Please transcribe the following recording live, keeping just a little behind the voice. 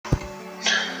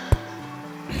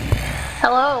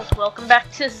Hello, welcome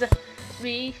back to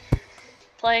me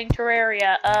playing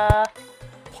Terraria. I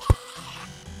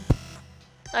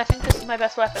think this is my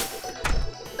best weapon.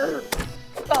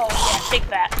 Oh yeah, take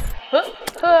that.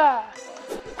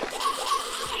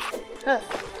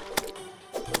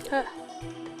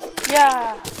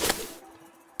 Yeah.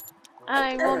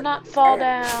 I will not fall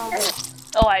down.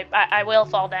 Oh, I will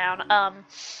fall down.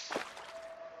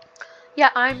 Yeah,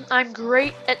 I'm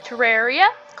great at Terraria,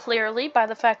 clearly, by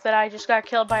the fact that I just got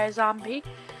killed by a zombie.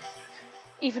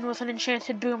 Even with an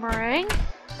enchanted boomerang.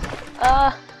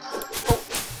 Oh.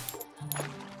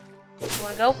 You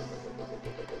wanna go?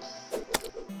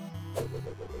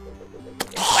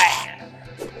 Bam.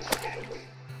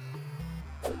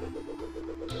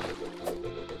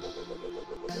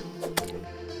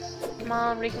 Come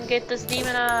on, we can get this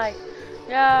demon eye.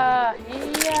 Yeah,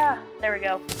 yeah. There we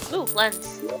go. Ooh,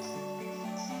 lens.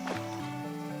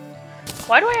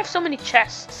 Why do I have so many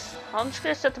chests? I'm just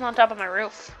gonna set them on top of my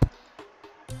roof.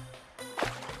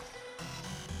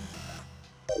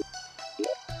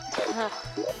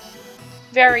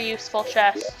 Very useful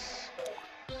chests.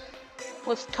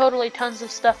 With totally tons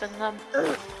of stuff in them.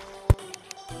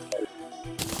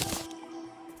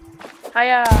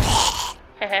 Hiya!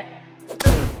 Hehe.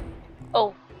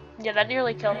 Oh, yeah, that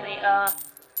nearly killed me.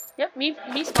 Yep, me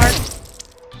smart.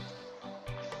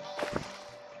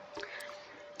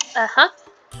 Uh-huh.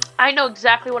 I know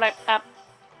exactly what I'm...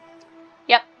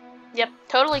 Yep,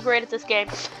 totally great at this game.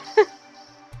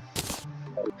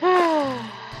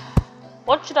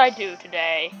 What should I do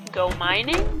today? Go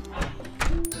mining?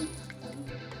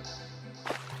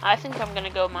 I think I'm gonna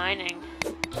go mining.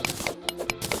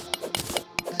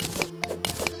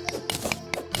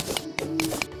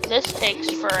 This takes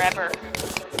forever.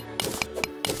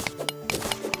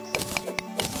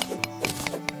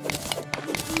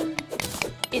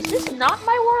 Is this not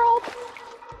my world?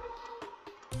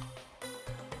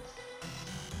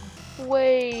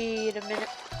 Wait a minute.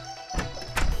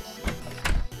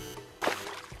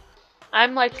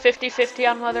 I'm like 50-50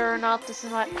 on whether or not this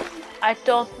is my... I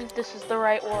don't think this is the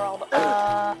right world.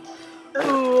 Oh,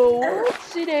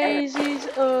 whoopsie daisies.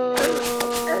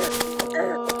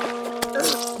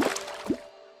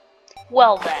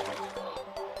 Well then.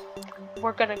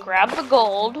 We're gonna grab the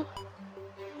gold.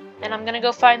 And I'm gonna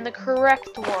go find the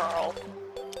correct world.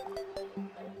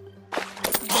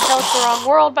 You can tell it's the wrong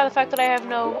world by the fact that I have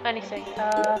no anything.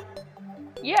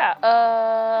 Yeah,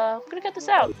 I'm gonna get this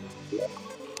out.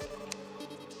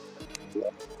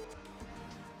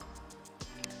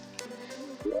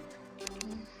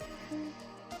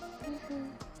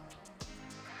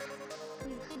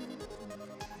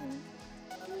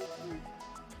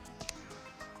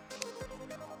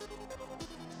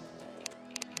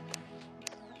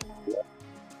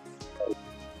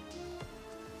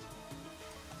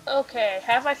 Okay,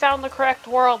 have I found the correct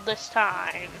world this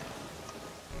time?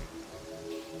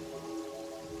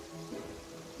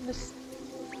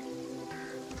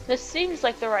 This seems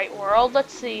like the right world.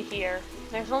 Let's see here.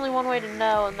 There's only one way to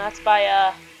know, and that's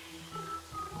by,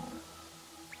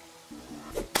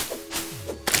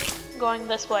 going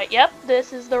this way. Yep,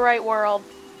 this is the right world.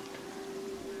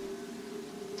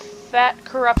 Fat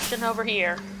corruption over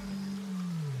here.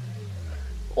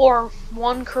 Or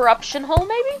one corruption hole,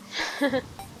 maybe?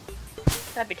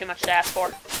 That'd be too much to ask for.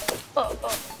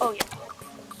 Oh, yeah.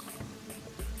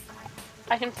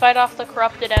 I can fight off the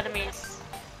corrupted enemies.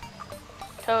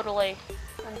 Totally.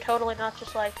 I'm totally not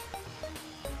just like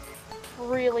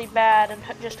really bad and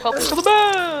just hoping for the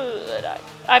good.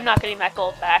 I'm not getting that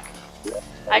gold back.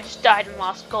 I just died and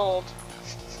lost gold.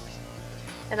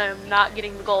 And I'm not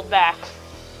getting the gold back.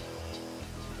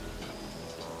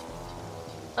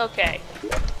 Okay.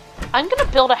 I'm gonna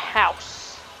build a house.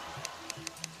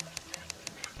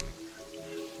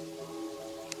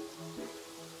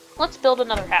 Let's build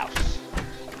another house.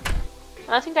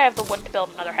 I think I have the wood to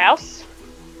build another house.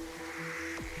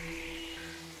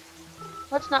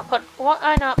 Let's not put...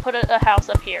 Why not put a house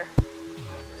up here?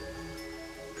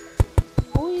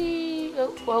 Whee!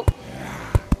 Oh, whoa.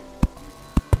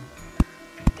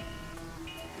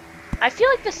 I feel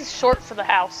like this is short for the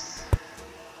house.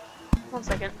 1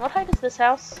 second. What height is this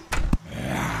house?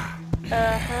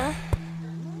 Uh-huh.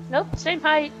 Nope, same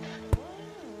height.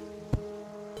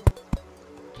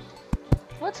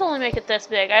 Let's only make it this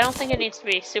big. I don't think it needs to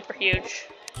be super huge.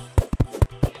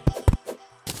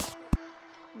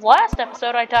 Last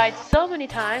episode I died so many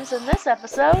times. In this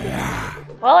episode,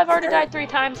 well, I've already died 3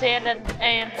 times and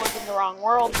was in the wrong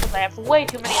world because I have way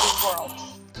too many of these worlds.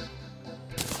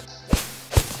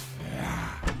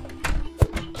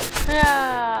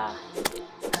 Yeah.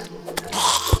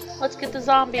 Let's get the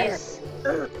zombies.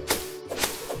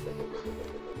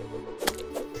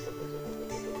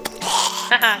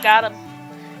 Haha, got him.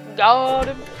 Got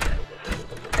him.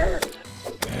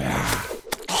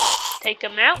 Take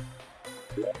him out.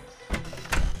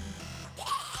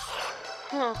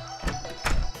 Huh.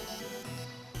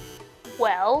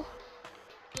 Well,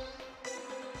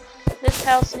 this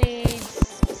house needs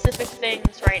specific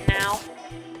things right now,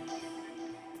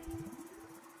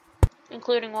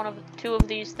 including two of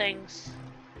these things.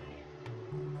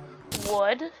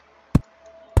 Wood.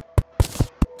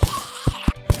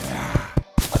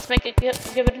 Let's make it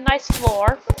give it a nice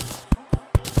floor.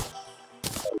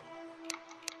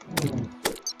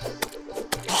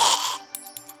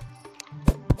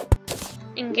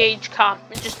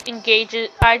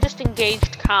 I just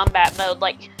engaged combat mode,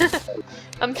 like,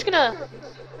 I'm just gonna,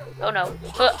 oh no,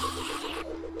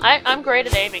 I'm great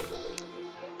at aiming.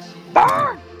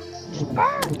 Burn! Just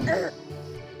burn!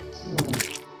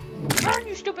 Burn,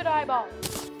 you stupid eyeball!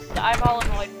 The eyeball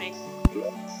annoyed me.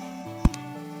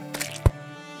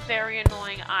 Very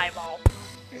annoying eyeball.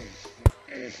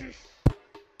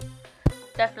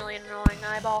 Definitely an annoying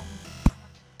eyeball.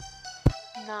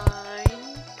 9,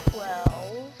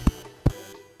 12.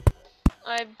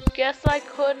 I guess I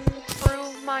couldn't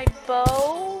improve my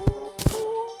bow.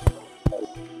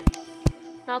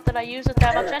 Not that I use it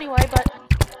that much anyway, but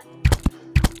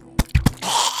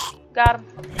got him.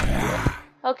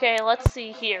 Okay, let's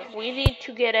see here. We need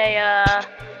to get a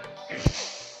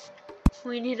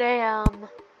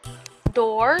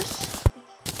doors,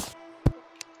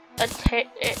 a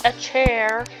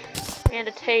chair, and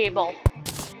a table.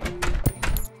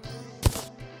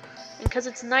 Because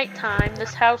it's nighttime,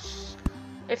 this house,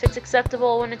 if it's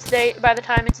acceptable when it's by the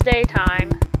time it's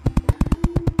daytime,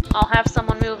 I'll have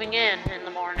someone moving in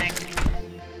the morning.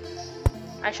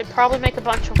 I should probably make a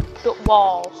bunch of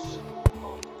walls.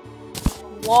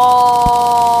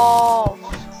 Walls!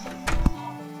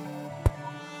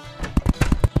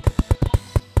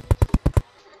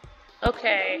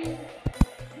 Okay.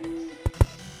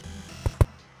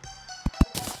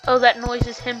 Oh, that noise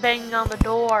is him banging on the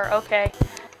door. Okay.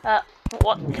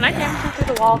 What? Can I damage him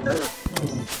through the wall?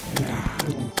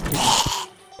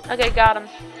 Okay, got him.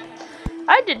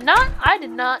 I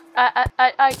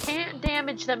can't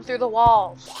damage them through the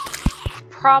walls.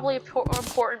 Probably an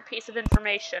important piece of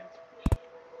information.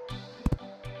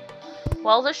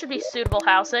 Well, this should be suitable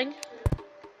housing.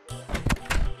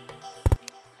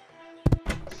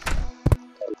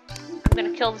 I'm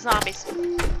gonna kill the zombies.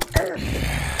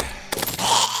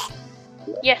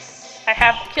 Yes, I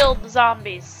have killed the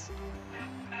zombies.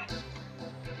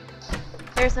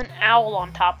 There's an owl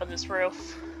on top of this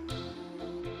roof.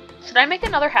 Should I make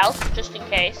another house just in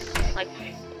case? Like,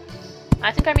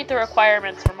 I think I meet the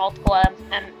requirements for multiple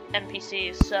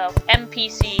NPCs. So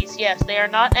NPCs, yes, they are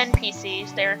not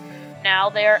NPCs. They are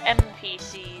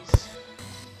NPCs.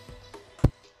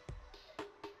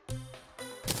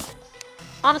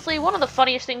 Honestly, one of the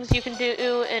funniest things you can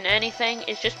do in anything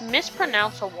is just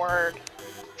mispronounce a word.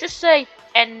 Just say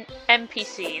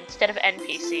NPC instead of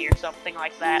NPC or something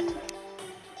like that.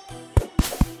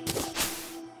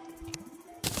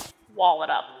 Wall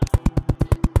it up.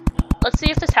 Let's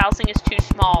see if this housing is too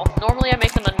small. Normally I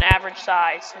make them an average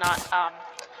size, not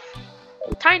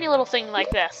tiny little thing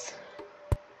like this.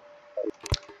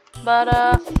 But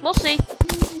we'll see.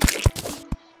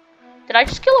 Did I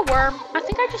just kill a worm? I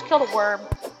think I just killed a worm.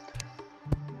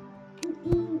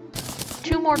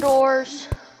 2 more doors.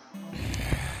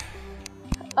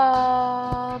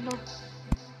 Other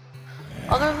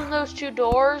than those 2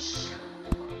 doors,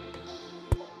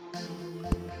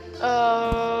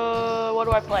 what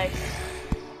do I place?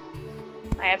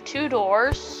 I have 2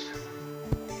 doors,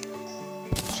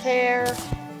 chair,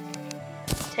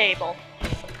 table.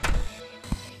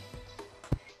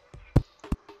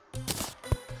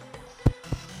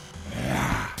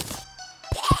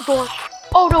 Door.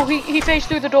 Oh no, he phased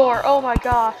through the door. Oh my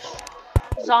gosh.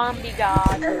 Zombie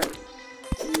god.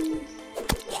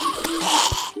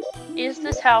 Is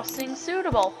this housing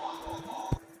suitable?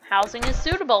 Housing is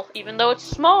suitable. Even though it's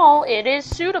small, it is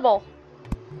suitable.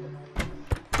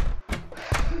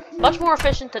 Much more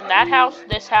efficient than that house,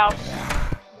 this house.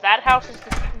 That house is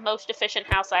the most efficient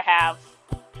house I have.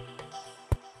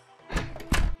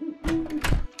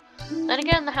 Then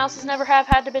again, the houses never have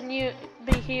had to be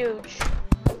huge.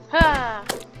 Ha!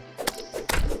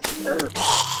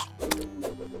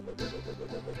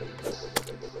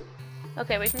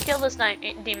 Okay, we can kill this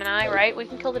demon eye, right? We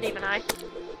can kill the demon eye.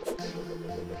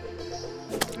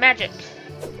 Magic.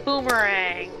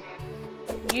 Boomerang.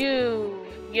 You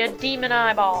demon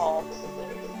eyeball.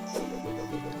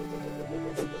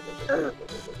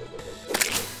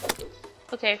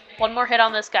 Okay, one more hit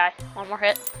on this guy. One more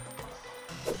hit.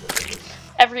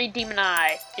 every demon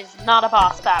eye is not a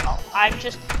boss battle. I'm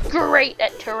just great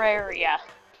at Terraria.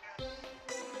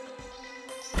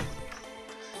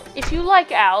 If you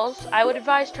like owls, I would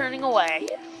advise turning away.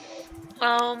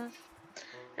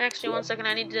 Actually, one second,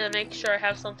 I need to make sure I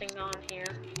have something on here.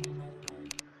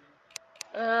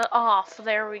 Off.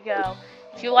 There we go.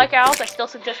 If you like owls, I still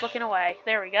suggest looking away.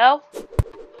 There we go.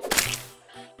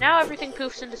 Now everything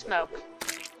poofs into smoke.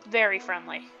 Very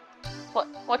friendly.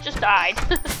 What just died?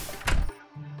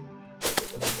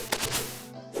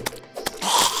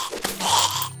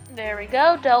 There we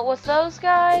go. Dealt with those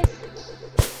guys.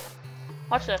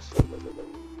 Watch this.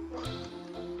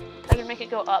 I can make it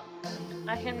go up.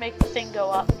 I can make the thing go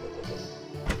up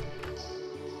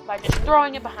by just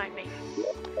throwing it behind me.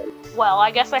 Well,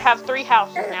 I guess I have 3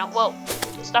 houses now. Whoa.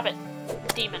 Stop it.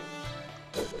 Demon.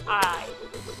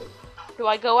 Do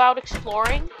I go out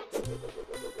exploring?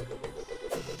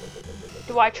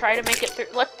 Do I try to make it through?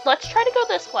 Let's try to go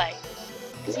this way.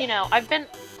 Because, you know, I've been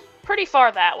pretty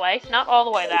far that way. Not all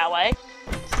the way that way.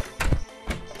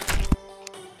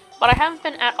 But I haven't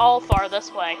been at all far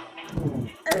this way.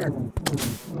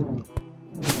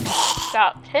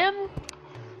 Got him.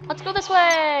 Let's go this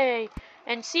way.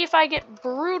 And see if I get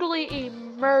brutally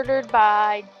murdered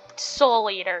by soul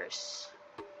eaters.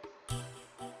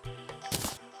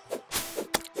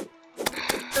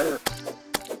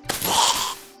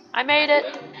 I made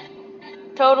it.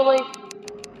 Totally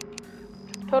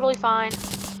fine.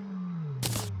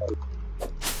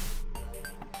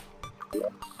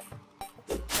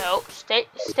 No,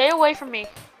 stay away from me.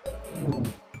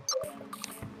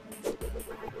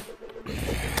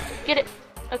 Get it.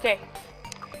 Okay.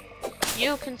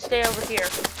 You can stay over here.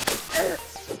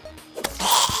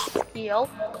 Heal.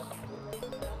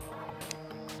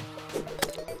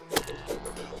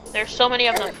 There's so many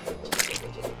of them.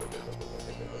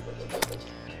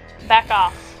 Back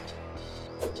off.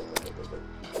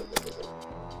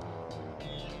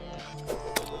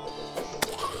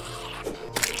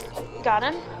 Got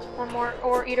him. One more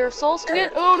ore eater of souls to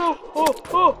get. Oh no!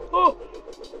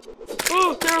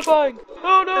 Oh, terrifying!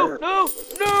 Oh no!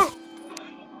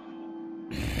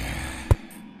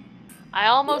 I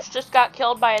almost just got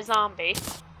killed by a zombie.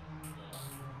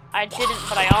 I didn't,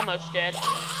 but I almost did.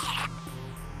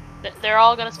 They're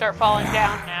all gonna start falling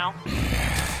down now.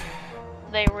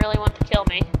 They really want to kill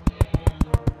me.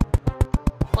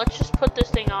 Let's just put this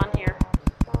thing on here.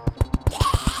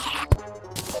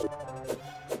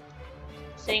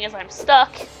 Seeing as I'm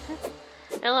stuck.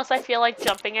 Unless I feel like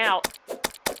jumping out.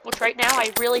 Which right now,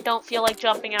 I really don't feel like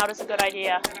jumping out is a good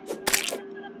idea.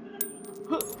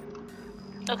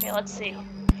 Okay, let's see.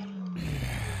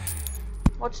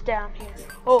 What's down here?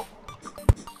 Oh!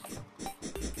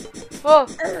 Oh!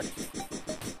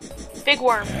 Big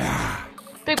worm.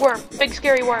 Big worm. Big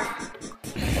scary worm.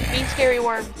 Mean scary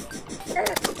worm.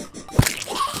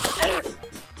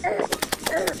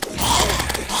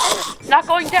 Not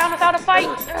going down without a fight!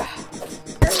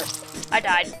 I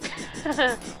died.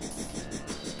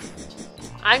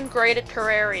 I'm great at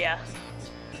Terraria.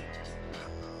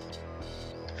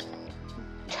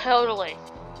 Totally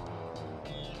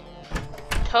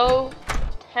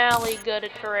good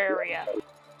at Terraria.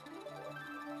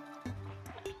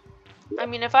 I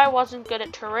mean, if I wasn't good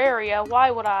at Terraria,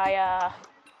 why would I,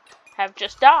 have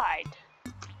just died?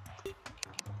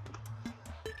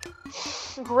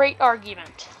 Great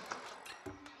argument.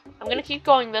 I'm gonna keep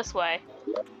going this way.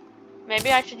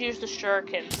 Maybe I should use the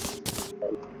shurikens.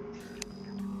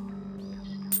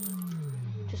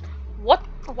 Just, what?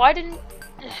 Why didn't...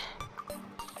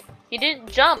 He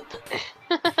didn't jump.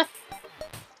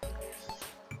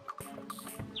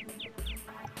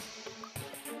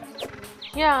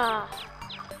 Yeah.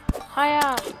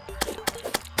 Hiya.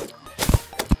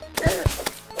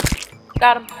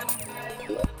 Got him.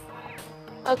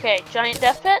 Okay, giant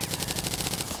death pit.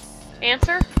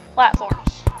 Answer,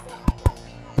 platforms.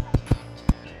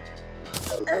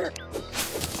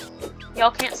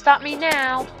 Y'all can't stop me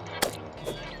now.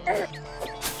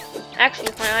 Actually,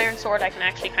 with my iron sword, I can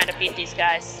actually kind of beat these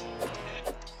guys.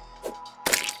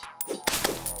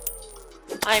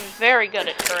 I'm very good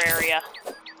at Terraria.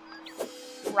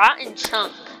 Rotten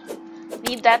chunk.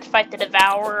 Need that to fight the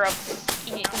devourer of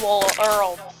evil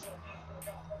Earl.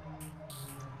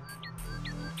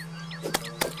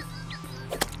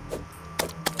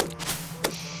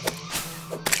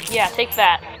 Yeah, take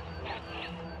that.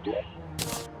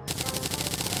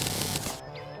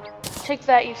 Take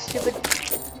that, you stupid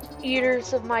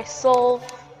eaters of my soul.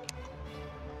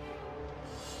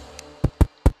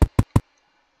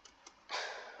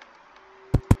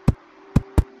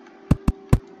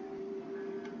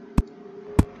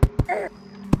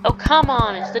 Oh, come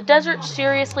on. Is the desert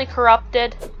seriously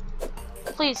corrupted?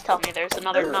 Please tell me there's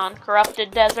another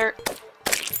non-corrupted desert.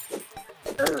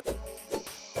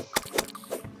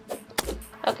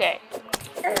 Okay.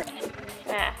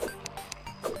 Ah.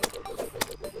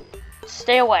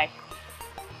 Stay away.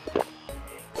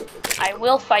 I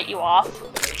will fight you off.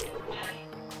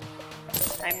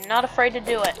 I'm not afraid to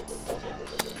do it.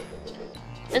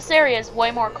 This area is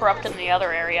way more corrupt than the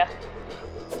other area.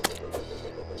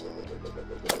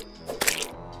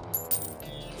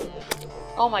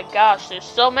 Oh my gosh, there's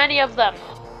so many of them.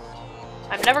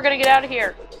 I'm never gonna get out of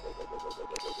here.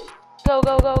 Go,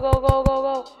 go, go, go, go, go,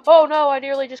 go. Oh no, I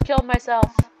nearly just killed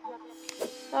myself.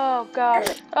 Oh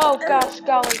gosh. Oh gosh,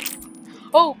 golly.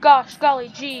 Oh gosh, golly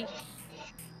gee.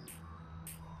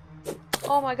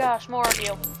 Oh my gosh, more of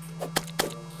you.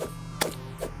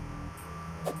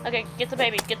 Okay, get the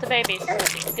baby, get the babies.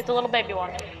 Get the little baby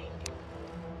one.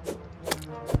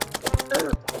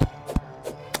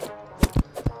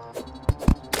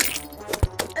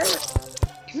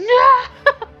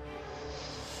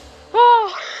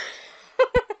 Oh.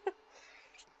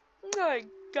 Oh my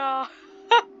god.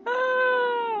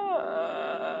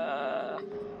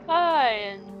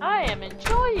 I am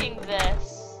enjoying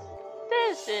this.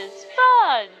 This is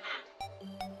fun.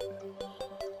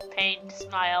 Pained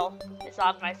smile is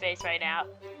on my face right now.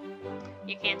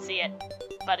 You can't see it,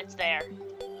 but it's there.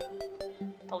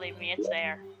 Believe me, it's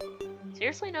there.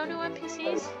 Seriously, no new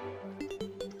NPCs?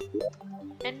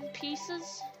 End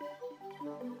pieces?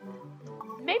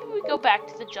 Maybe we go back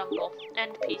to the jungle.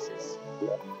 End pieces.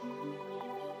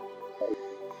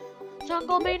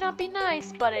 Jungle may not be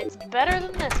nice, but it's better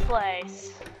than this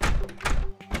place.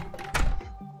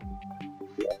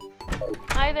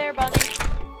 Hi there, bunny.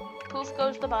 Poof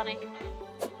goes the bunny.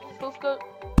 Poof goes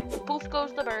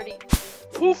the birdie.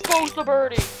 Poof goes the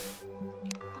birdie.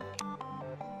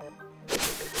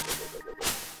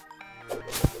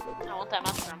 I want that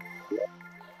mushroom.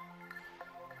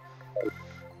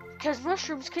 Because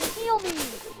mushrooms can heal me.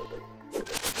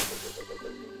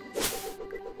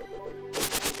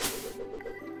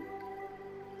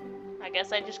 I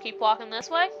guess I just keep walking this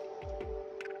way.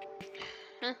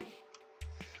 Huh.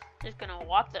 Just gonna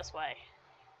walk this way.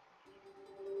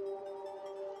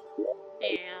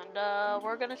 And,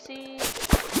 we're gonna see...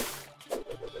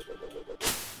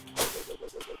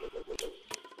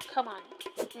 Come on,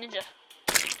 ninja.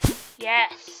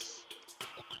 Yes!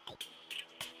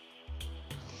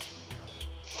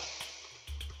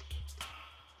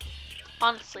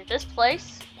 Honestly, this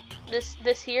place, this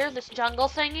jungle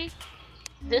thingy,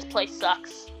 this place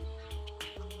sucks.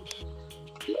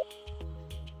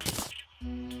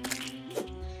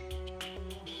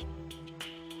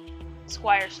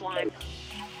 Squire slime.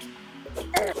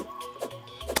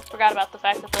 Forgot about the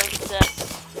fact that those exist.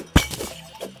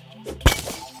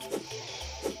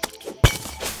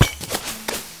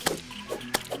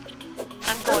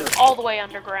 I'm going all the way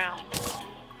underground.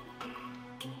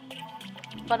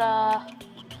 But,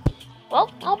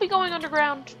 well, I'll be going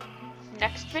underground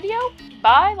next video.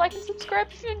 Bye, like and subscribe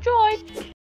if you enjoyed.